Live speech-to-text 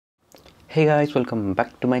Hey guys, welcome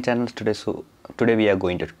back to my channel today. Today we are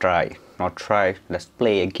going to let's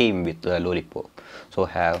play a game with lollipop. So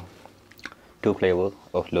have two flavor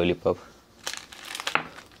of lollipop.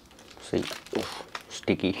 See,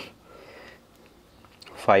 sticky.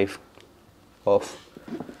 5 of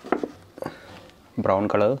brown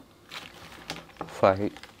color. 5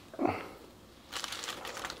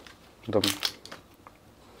 the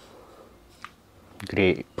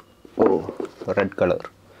grape. Oh, red color.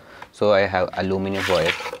 So I have aluminum foil,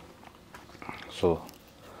 so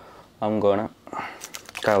I'm gonna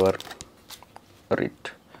cover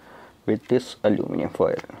it with this aluminum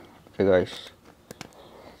foil. Okay guys.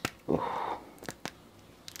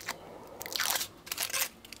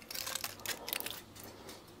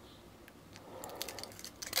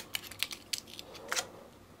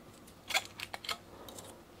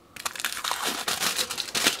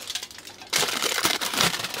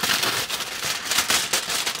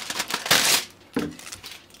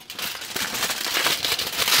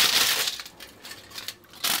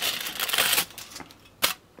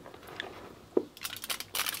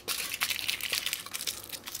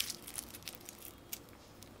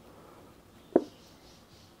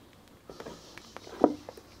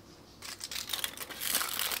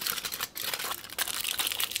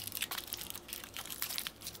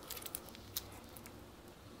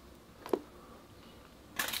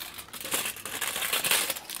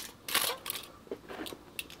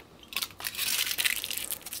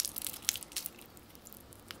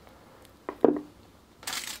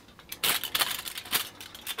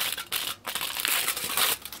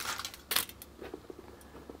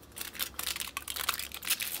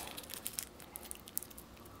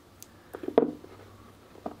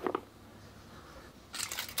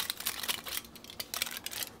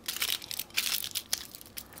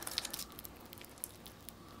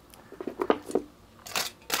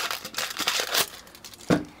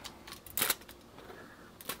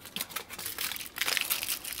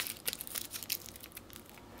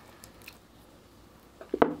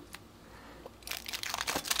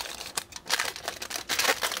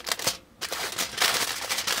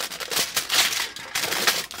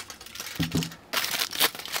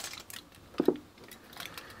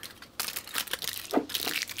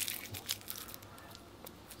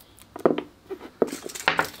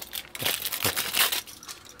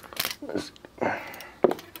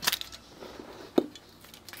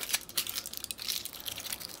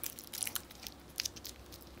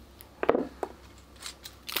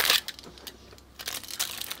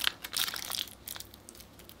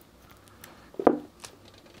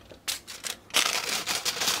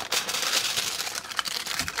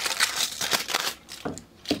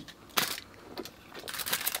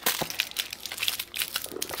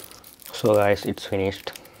 So guys, it's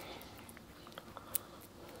finished.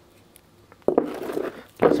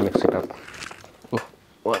 Let's mix it up.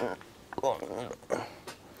 One.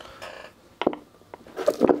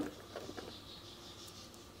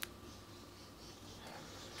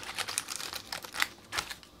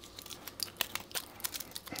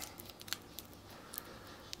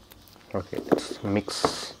 Okay, let's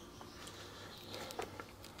mix.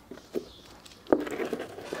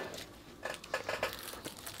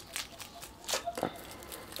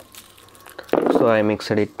 So I mixed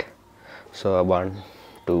it. So 1,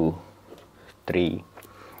 2, 3,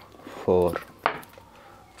 4,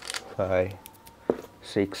 5,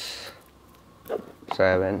 6,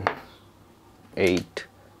 7, 8,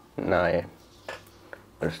 9.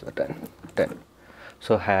 Where's the 10? 10.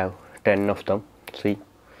 So have 10 of them. See,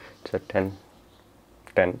 it's a 10.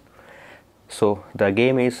 So the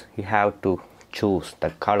game is you have to choose the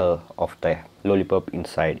color of the lollipop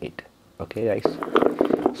inside it. Okay guys.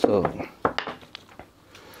 So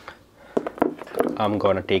I'm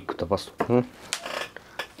gonna take the first one.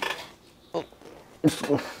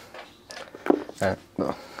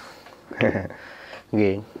 No.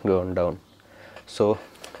 Again going down. So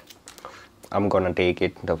I'm gonna take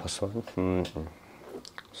it the first one.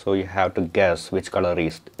 So you have to guess which color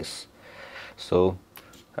is this. So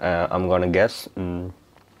I'm gonna guess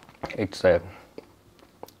it's the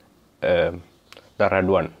red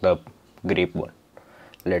one, the grape one.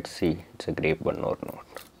 Let's see it's a grape one or not.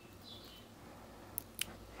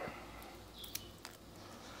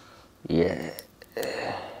 Yeah.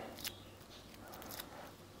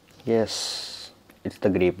 Yes, it's the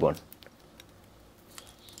grape one.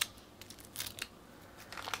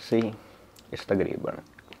 See, it's the grape one.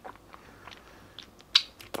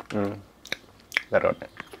 The red.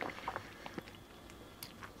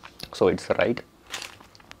 So it's right.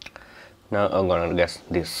 Now I'm gonna guess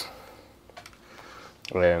this.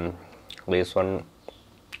 This one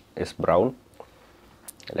is brown.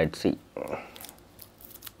 Let's see.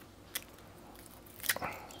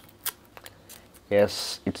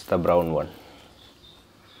 Yes, it's the brown one.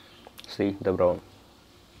 See the brown.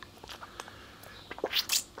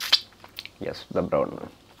 Yes, the brown one.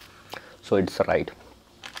 So it's right.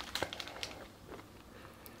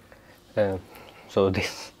 So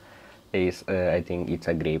this is I think it's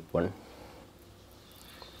a grape one.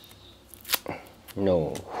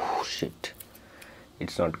 No, shit,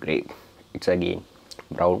 it's not grape, it's again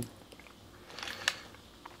brown.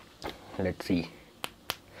 Let's see.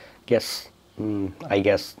 Yes, I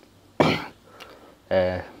guess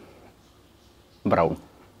brown.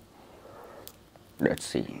 Let's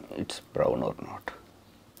see, it's brown or not.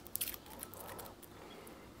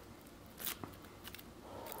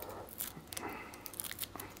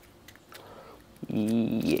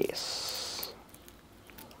 Yes.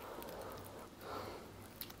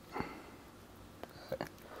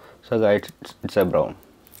 So guys, it's a brown.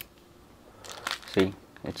 See,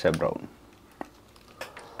 it's a brown.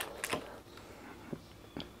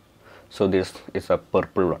 So this is a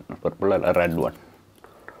purple one, purple and a red one.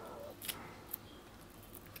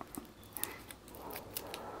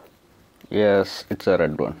 Yes, it's a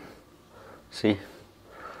red one. See,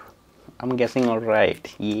 I'm guessing all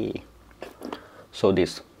right. Yeah. So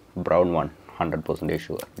this brown one, 100%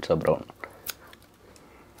 sure, it's a brown.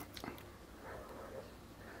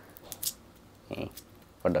 Hey,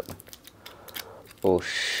 what happened? Oh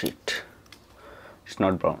shit, it's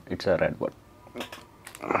not brown, it's a red one.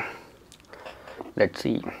 Let's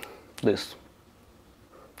see this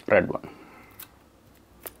red one.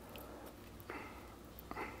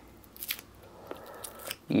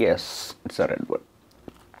 Yes, it's a red one.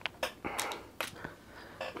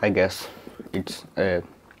 I guess it's a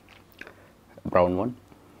brown one.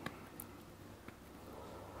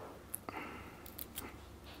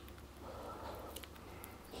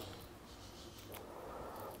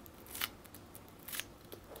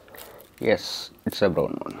 Yes, it's a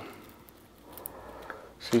brown one.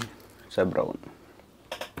 See, it's a brown.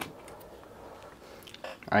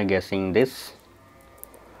 I'm guessing this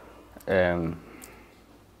red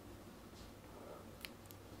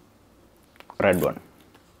one.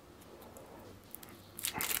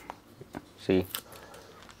 See,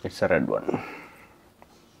 it's a red one.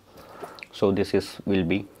 So this will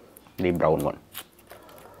be the brown one,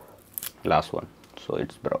 last one. So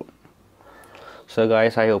it's brown. So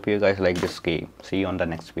guys, I hope you guys like this game. See you on the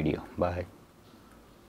next video. Bye.